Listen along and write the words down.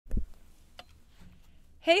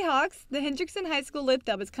Hey Hawks! The Hendrickson High School Lip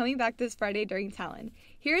Dub is coming back this Friday during Talent.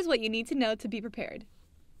 Here's what you need to know to be prepared.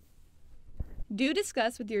 Do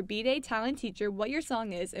discuss with your B-Day Talent teacher what your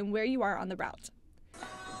song is and where you are on the route.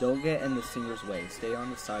 Don't get in the singer's way. Stay on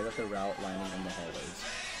the side of the route lining in the hallways.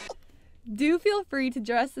 Do feel free to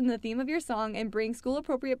dress in the theme of your song and bring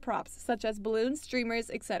school-appropriate props such as balloons, streamers,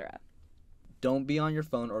 etc. Don't be on your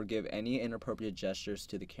phone or give any inappropriate gestures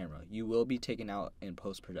to the camera. You will be taken out in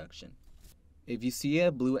post-production. If you see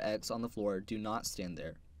a blue X on the floor, do not stand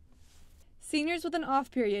there. Seniors with an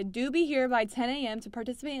off period, do be here by 10 a.m. to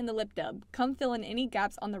participate in the Lip Dub. Come fill in any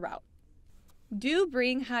gaps on the route. Do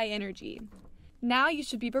bring high energy. Now you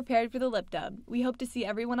should be prepared for the Lip Dub. We hope to see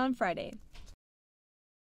everyone on Friday.